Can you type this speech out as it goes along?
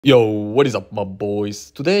Yo, what is up, my boys?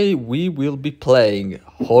 Today we will be playing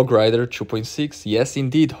Hog Rider 2.6. Yes,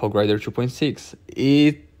 indeed, Hog Rider 2.6.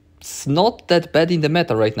 It's not that bad in the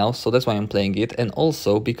meta right now, so that's why I'm playing it. And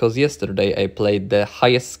also because yesterday I played the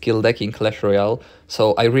highest skill deck in Clash Royale,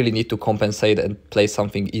 so I really need to compensate and play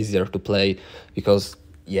something easier to play. Because,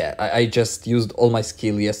 yeah, I just used all my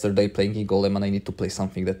skill yesterday playing in Golem, and I need to play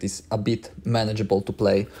something that is a bit manageable to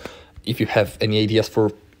play. If you have any ideas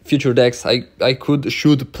for future decks I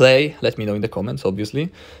should play, let me know in the comments.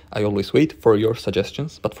 Obviously I always wait for your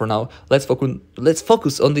suggestions, but for now let's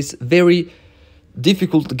focus on this very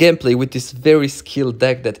difficult gameplay with this very skilled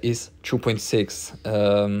deck that is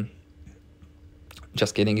 2.6.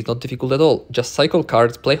 Just kidding, it's not difficult at all. Just cycle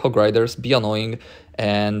cards, play Hog Riders, be annoying,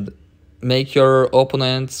 and make your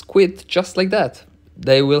opponents quit just like that.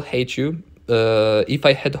 They will hate you. If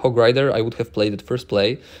I had Hog Rider I would have played it first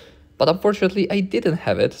play, but unfortunately I didn't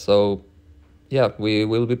have it, so yeah, we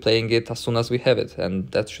will be playing it as soon as we have it, and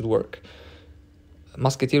that should work.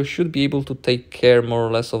 Musketeer should be able to take care more or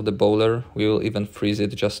less of the bowler. We will even freeze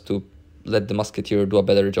it just to let the Musketeer do a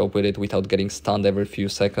better job with it without getting stunned every few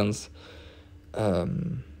seconds.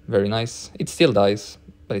 Very nice. It still dies,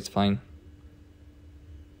 but it's fine.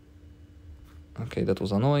 Okay, that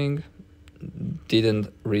was annoying.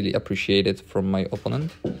 Didn't really appreciate it from my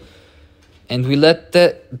opponent. And we let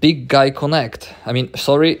the big guy connect. I mean,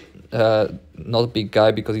 sorry, not big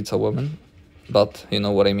guy because it's a woman, but you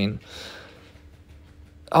know what I mean.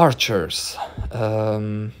 Archers. I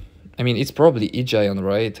mean, it's probably E-Giant,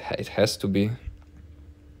 right? It has to be.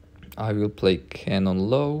 I will play Cannon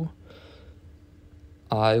low.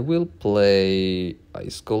 I will play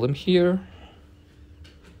Ice Golem here.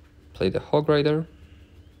 Play the Hog Rider.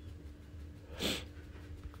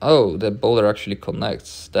 Oh, the bowler actually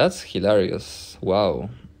connects. That's hilarious. Wow.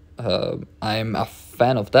 I'm a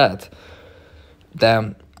fan of that.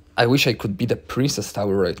 Damn, I wish I could be the Princess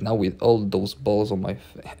Tower right now with all those balls on my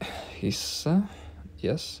face.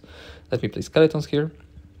 Yes. Let me play Skeletons here.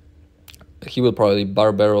 He will probably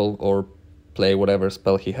Bar Barrel or play whatever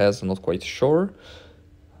spell he has. I'm not quite sure.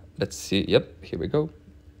 Let's see. Yep, here we go.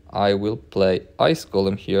 I will play Ice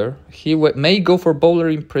Golem here. He may go for bowler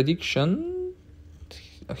in prediction.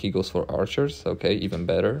 He goes for archers. Okay, even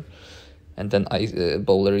better. And then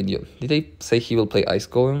bowler in the... Did they say he will play Ice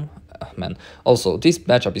Golem? Man. Also, this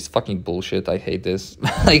matchup is fucking bullshit. I hate this.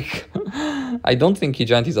 Like, I don't think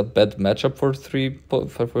E-Giant is a bad matchup for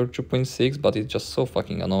 2.6, but it's just so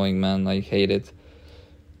fucking annoying, man. I hate it.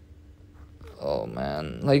 Oh,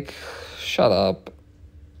 man. Like, shut up.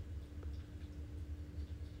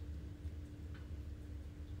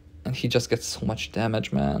 And he just gets so much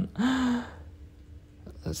damage, man.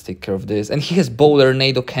 Let's take care of this. And he has bowler,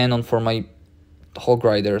 Nado Cannon for my Hog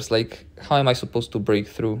Riders. Like, how am I supposed to break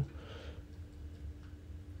through?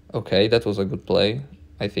 Okay, that was a good play,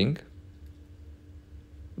 I think.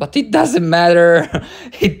 But it doesn't matter.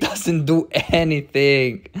 It doesn't do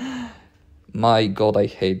anything. My god, I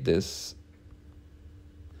hate this.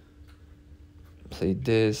 Play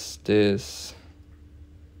this.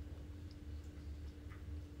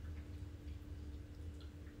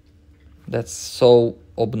 That's so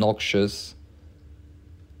obnoxious.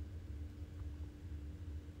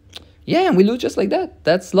 Yeah, and we lose just like that.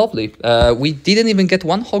 That's lovely. We didn't even get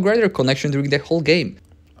one Hog Rider connection during the whole game.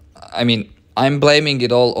 I mean, I'm blaming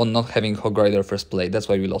it all on not having Hog Rider first play. That's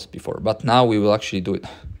why we lost before. But now we will actually do it.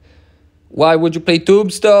 Why would you play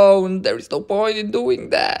Tombstone? There is no point in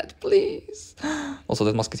doing that, please. Also,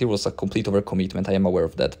 that Musketeer was a complete overcommitment. I am aware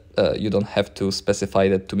of that. You don't have to specify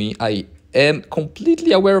that to me. I am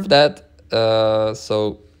completely aware of that.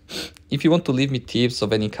 So if you want to leave me tips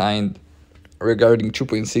of any kind regarding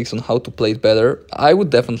 2.6 on how to play it better, I would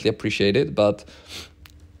definitely appreciate it, but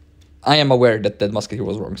I am aware that that Musketeer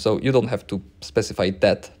was wrong, so you don't have to specify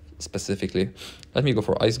that specifically. Let me go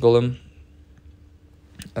for Ice Golem.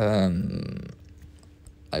 I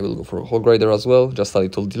will go for Hog Rider as well, just a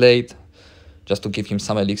little delayed, just to give him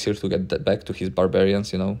some elixir to get back to his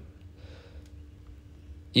barbarians, you know.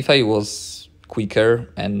 If I was quicker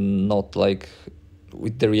and not like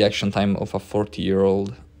with the reaction time of a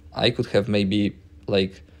 40-year-old, I could have maybe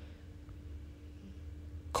like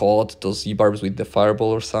caught those E-barbs with the fireball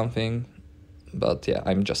or something, but yeah,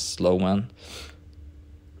 I'm just slow, man.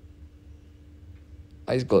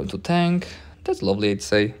 Ice Golem to tank, that's lovely, I'd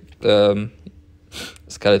say.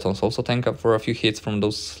 Skeletons also tank up for a few hits from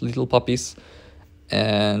those little puppies,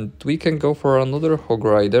 and we can go for another Hog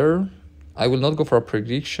Rider. I will not go for a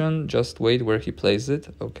prediction, just wait where he plays it.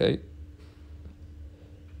 Okay.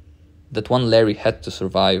 That one Larry had to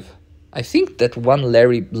survive. I think that one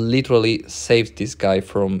Larry literally saved this guy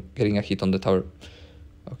from getting a hit on the tower.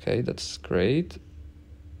 Okay, that's great.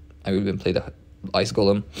 I will even play the Ice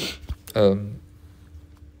Golem.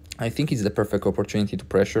 I think it's the perfect opportunity to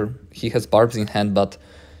pressure. He has barbs in hand, but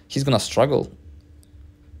he's gonna struggle.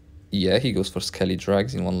 Yeah, he goes for Skelly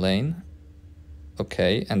Drags in one lane.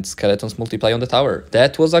 Okay, and Skeletons multiply on the tower.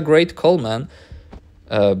 That was a great call, man.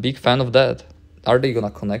 Big fan of that. Are they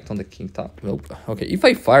gonna connect on the King Tower? Nope. Okay, if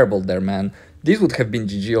I fireball there, man, this would have been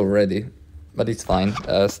GG already. But it's fine.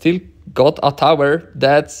 Still got a tower.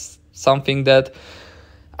 That's something that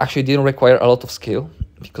actually didn't require a lot of skill,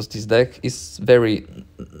 because this deck is very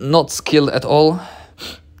not skilled at all.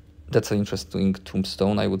 That's an interesting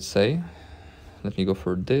tombstone, I would say. Let me go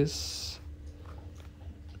for this.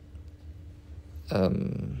 Let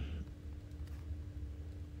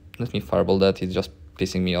me fireball that. He's just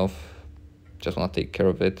pissing me off. Just wanna take care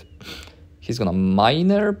of it. He's gonna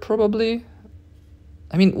miner probably.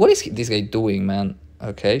 I mean, what is this guy doing, man?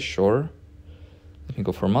 Okay, sure. Let me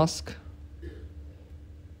go for Musk.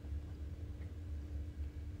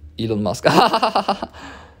 Elon Musk.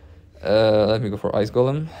 Let me go for Ice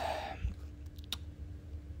Golem.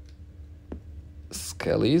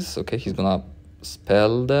 Skellies. Okay, he's gonna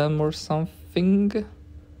spell them or something.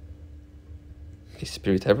 He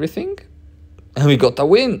spirit everything. And we got a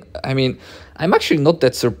win. I mean, I'm actually not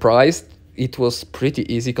that surprised. It was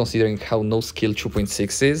pretty easy considering how no skill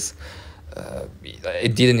 2.6 is. I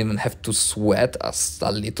didn't even have to sweat us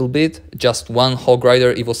a little bit. Just one Hog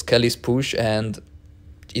Rider, Evo Skelly's push, and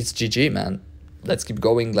it's GG, man. Let's keep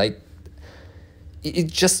going. Like,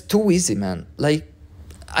 it's just too easy, man. Like,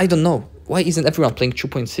 I don't know. Why isn't everyone playing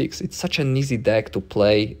 2.6? It's such an easy deck to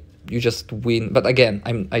play. You just win. But again,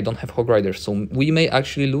 I don't have Hog Rider, so we may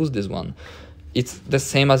actually lose this one. It's the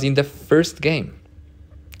same as in the first game.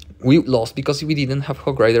 We lost because we didn't have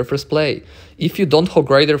Hog Rider first play. If you don't Hog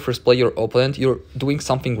Rider first play your opponent, you're doing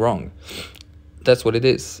something wrong. That's what it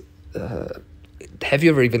is. Have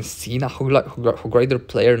you ever even seen a Hog Rider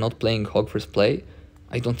player not playing Hog first play?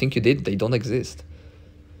 I don't think you did. They don't exist.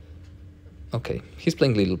 Okay, he's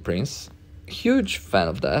playing Little Prince. Huge fan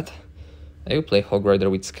of that. I will play Hog Rider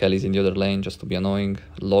with Skellies in the other lane just to be annoying.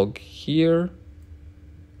 Log here.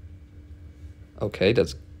 Okay,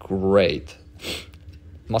 that's great.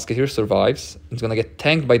 Musketeer survives. It's gonna get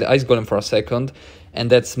tanked by the Ice Golem for a second, and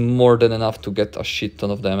that's more than enough to get a shit ton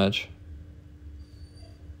of damage.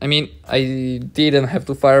 I mean, I didn't have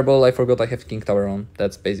to fireball. I forgot I have King Tower on.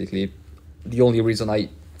 That's basically the only reason I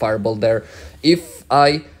fireballed there. If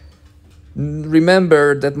I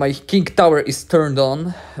remember that my King Tower is turned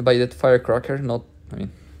on by that firecracker, not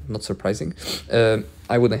surprising,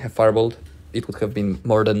 I wouldn't have fireballed. It would have been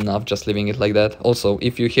more than enough just leaving it like that. Also,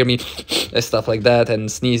 if you hear me stuff like that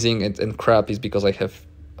and sneezing and crap, is because I have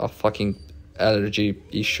a fucking allergy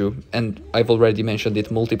issue, and I've already mentioned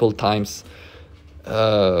it multiple times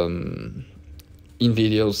in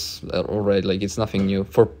videos already. Like, it's nothing new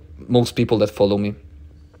for most people that follow me.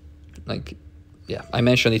 Like, yeah, I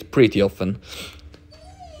mention it pretty often.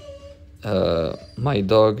 My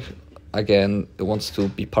dog again wants to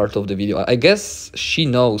be part of the video. I guess she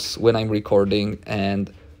knows when I'm recording,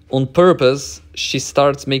 and on purpose she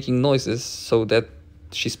starts making noises so that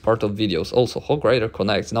she's part of videos. Also, Hog Rider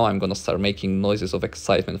connects. Now I'm gonna start making noises of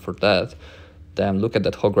excitement for that. Damn, look at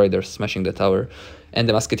that Hog Rider smashing the tower. And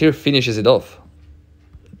the Musketeer finishes it off.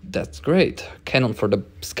 That's great. Cannon for the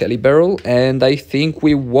Skelly Barrel, and I think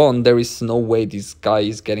we won. There is no way this guy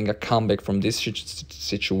is getting a comeback from this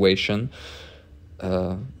situation.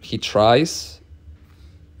 He tries.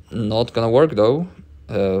 Not gonna work though.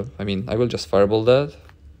 I mean, I will just fireball that.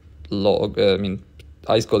 Log,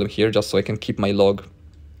 Ice Golem here just so I can keep my log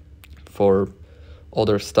for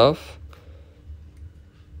other stuff.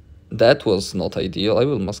 That was not ideal. I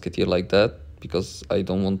will Musketeer like that because I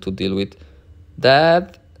don't want to deal with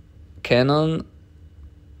that. Cannon.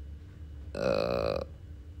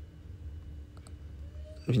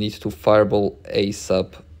 We need to fireball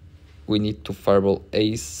ASAP. We need to fireball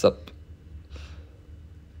ASAP.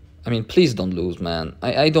 I mean, please don't lose, man.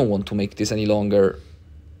 I don't want to make this any longer.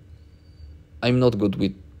 I'm not good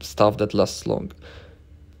with stuff that lasts long.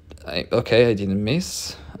 Okay, I didn't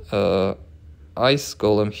miss. Ice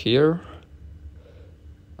Golem here.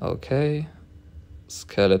 Okay.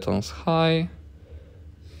 Skeletons high.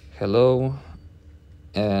 Hello.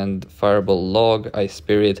 And Fireball Log, Ice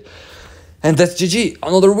Spirit. And that's GG.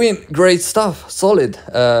 Another win. Great stuff. Solid.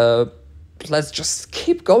 Let's just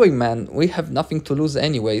keep going, man. We have nothing to lose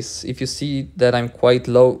anyways. If you see that I'm quite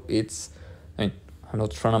low, I'm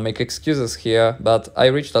not trying to make excuses here, but I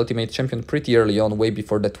reached Ultimate Champion pretty early on, way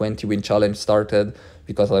before the 20-win challenge started,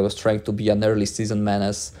 because I was trying to be an early season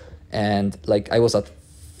menace, and like I was at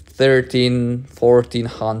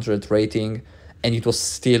 1400 rating, and it was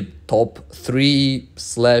still top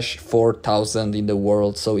 3/4000 in the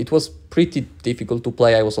world, so it was pretty difficult to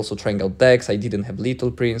play. I was also trying out decks, I didn't have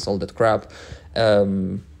Little Prince, all that crap.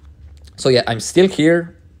 So yeah, I'm still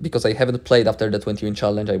here because I haven't played after the 20-win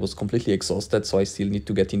challenge. I was completely exhausted, so I still need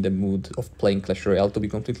to get in the mood of playing Clash Royale, to be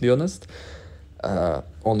completely honest.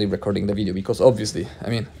 Only recording the video because obviously, I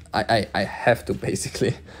mean, I have to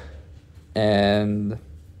basically. And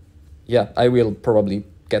yeah, I will probably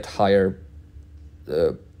get higher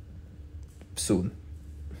soon.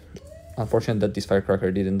 Unfortunate that this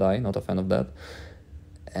firecracker didn't die, not a fan of that.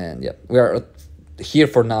 And yeah, we are here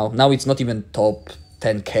for now. Now it's not even top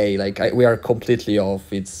 10k, like we are completely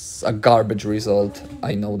off. It's a garbage result,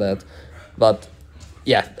 I know that, but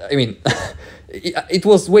yeah, I mean, it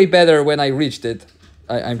was way better when I reached it.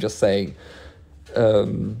 I'm just saying.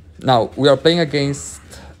 Now we are playing against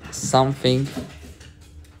something.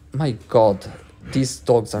 My god, these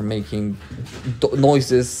dogs are making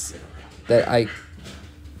noises that I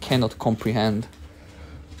cannot comprehend.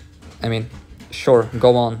 I mean, sure,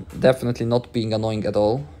 go on, definitely not being annoying at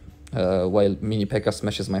all. While Mini P.E.K.K.A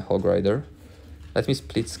smashes my Hog Rider. Let me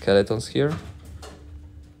split skeletons here.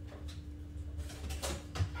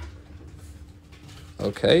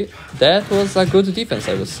 Okay, that was a good defense,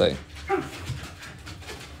 I would say.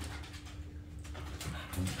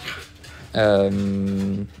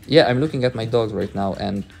 Yeah, I'm looking at my dogs right now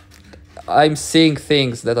and I'm seeing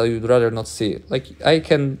things that I would rather not see. Like, I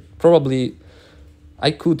could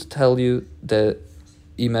tell you the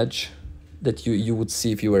image that you would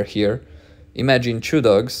see if you were here. Imagine two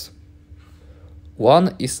dogs.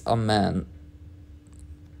 One is a man.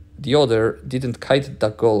 The other didn't kite the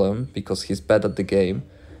golem because he's bad at the game.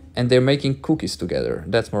 And they're making cookies together.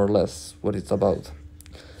 That's more or less what it's about.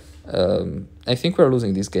 I think we're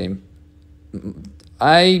losing this game.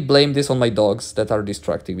 I blame this on my dogs that are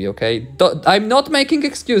distracting me, okay? I'm not making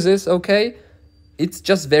excuses, okay? It's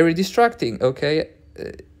just very distracting, okay?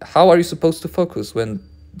 How are you supposed to focus when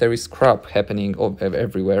there is crap happening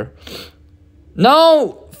everywhere?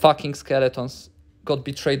 No! Fucking skeletons. Got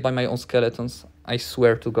betrayed by my own skeletons. I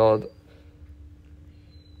swear to God.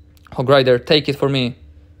 Hog Rider, take it for me.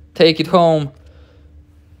 Take it home.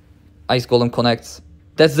 Ice Golem connects.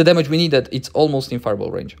 That's the damage we needed. It's almost in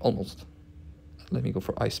fireball range. Almost. Let me go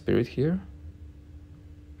for Ice Spirit here.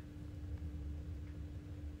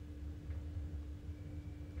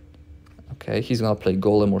 Okay, he's gonna play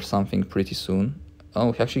Golem or something pretty soon.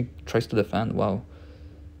 Oh, he actually tries to defend. Wow.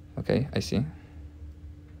 Okay, I see.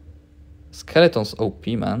 Skeleton's OP,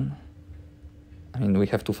 man. I mean, we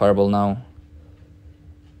have to fireball now.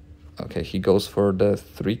 Okay, he goes for the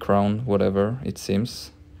 3 crown, whatever, it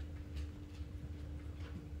seems.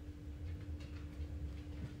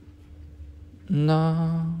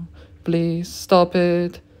 No, please, stop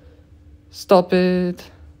it. Stop it.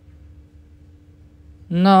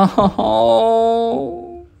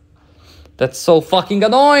 No. That's so fucking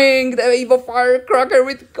annoying. The Evo Firecracker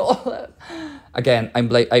with Golem. Again, I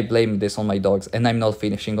blame this on my dogs, and I'm not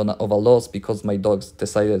finishing on of a loss because my dogs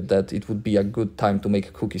decided that it would be a good time to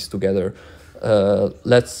make cookies together.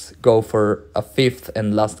 Let's go for a 5th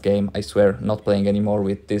and last game. I swear, not playing anymore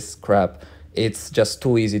with this crap. It's just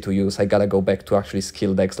too easy to use. I gotta go back to actually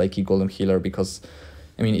skill decks like E-Golem Healer because,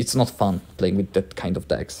 I mean, it's not fun playing with that kind of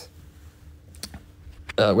decks.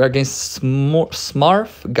 We're against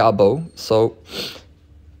Smarf Gabo, so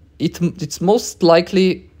it's most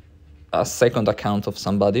likely a second account of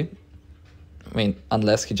somebody. I mean,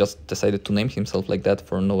 unless he just decided to name himself like that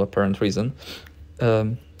for no apparent reason.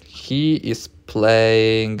 He is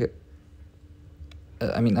playing...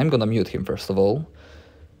 I mean, I'm gonna mute him first of all,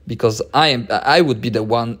 because I would be the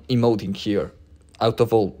one emoting here. Out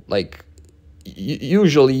of all, like,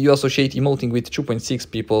 usually you associate emoting with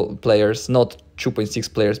 2.6 players, not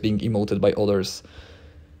 2.6 players being emoted by others.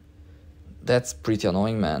 That's pretty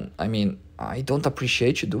annoying, man. I mean, I don't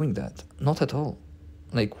appreciate you doing that. Not at all.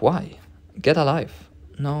 Like, why? Get alive.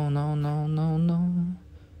 No, no, no, no, no.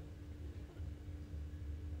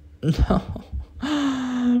 No.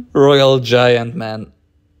 Royal Giant, man.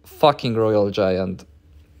 Fucking Royal Giant.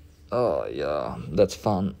 Oh, yeah, that's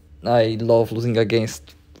fun. I love losing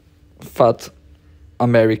against fat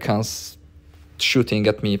Americans shooting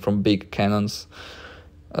at me from big cannons.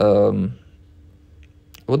 What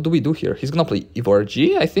do we do here? He's gonna play Evo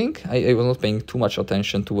RG, I think. I was not paying too much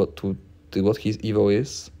attention to what his Evo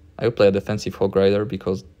is. I will play a defensive Hog Rider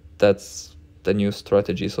because that's the new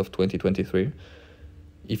strategies of 2023.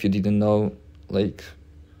 If you didn't know, like,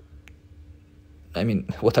 I mean,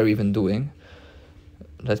 what are we even doing?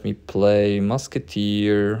 Let me play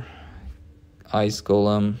Musketeer. Ice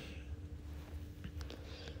Golem.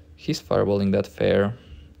 He's fireballing that fair.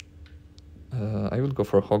 I would go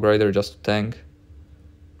for Hog Rider just to tank.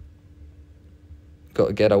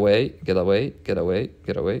 Go, get away, get away, get away,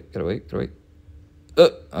 get away, get away, get away.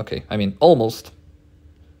 Okay, I mean, almost.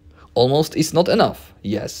 Almost is not enough,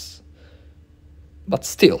 yes. But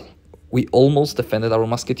still, we almost defended our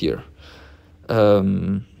Musketeer.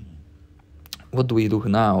 What do we do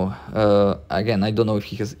now? Again, I don't know if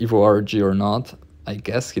he has Evo RG or not. I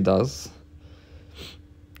guess he does.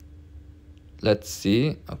 Let's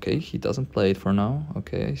see. Okay, he doesn't play it for now.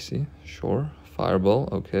 Okay, I see. Sure. Fireball.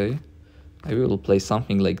 Okay. I will play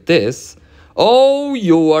something like this. Oh,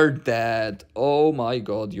 you are dead. Oh my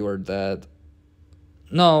god, you are dead.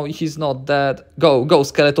 No, he's not dead. Go, go,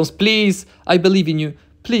 skeletons, please. I believe in you.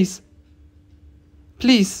 Please.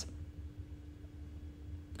 Please.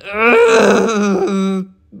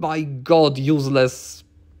 My god, useless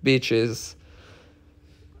bitches.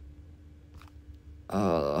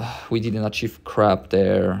 We didn't achieve crap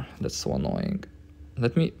there. That's so annoying.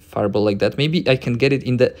 Let me fireball like that. Maybe I can get it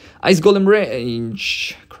in the Ice Golem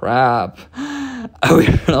range. Crap.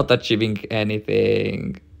 We're not achieving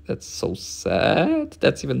anything. That's so sad.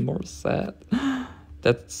 That's even more sad.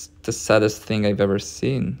 That's the saddest thing I've ever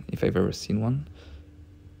seen, if I've ever seen one.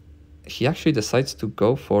 He actually decides to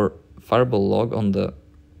go for Fireball Log on the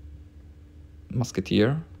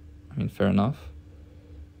Musketeer. I mean, fair enough.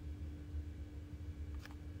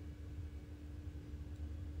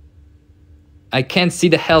 I can't see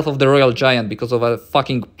the health of the Royal Giant because of a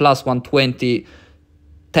fucking plus 120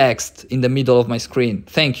 text in the middle of my screen.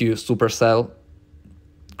 Thank you, Supercell.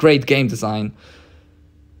 Great game design.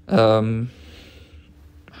 How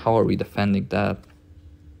are we defending that?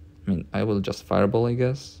 I mean, I will just Fireball, I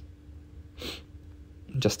guess.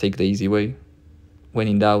 Just take the easy way. When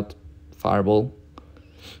in doubt, Fireball.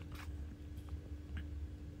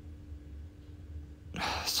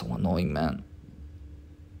 So annoying, man.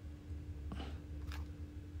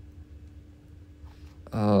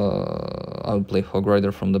 I'll play Hog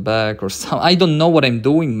Rider from the back or some. I don't know what I'm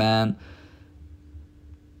doing, man.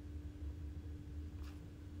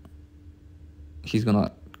 He's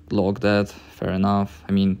gonna log that. Fair enough.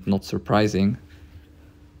 I mean, not surprising.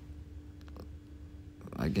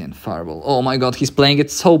 Again, Fireball. Oh my god, he's playing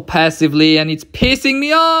it so passively and it's pissing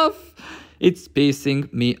me off. It's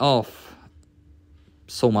pissing me off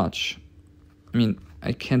so much. I mean,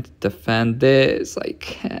 I can't defend this. I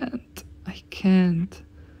can't. I can't.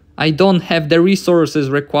 I don't have the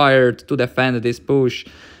resources required to defend this push.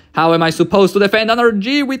 How am I supposed to defend an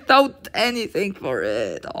RG without anything for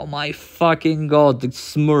it? Oh my fucking god,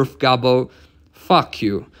 it's Smurf Gabo. Fuck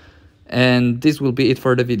you. And this will be it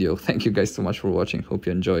for the video. Thank you guys so much for watching. Hope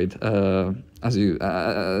you enjoyed. Yes,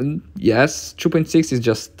 2.6 is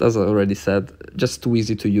just, as I already said, just too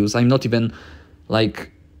easy to use. I'm not even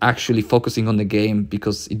like actually focusing on the game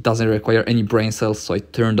because it doesn't require any brain cells, so I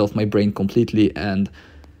turned off my brain completely, and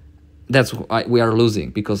that's why we are losing,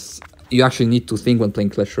 because you actually need to think when playing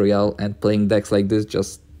Clash Royale, and playing decks like this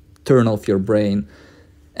just turn off your brain.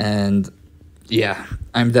 And yeah,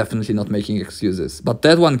 I'm definitely not making excuses, but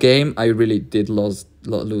that one game I really did lose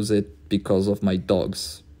it because of my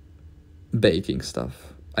dogs baiting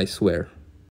stuff, I swear.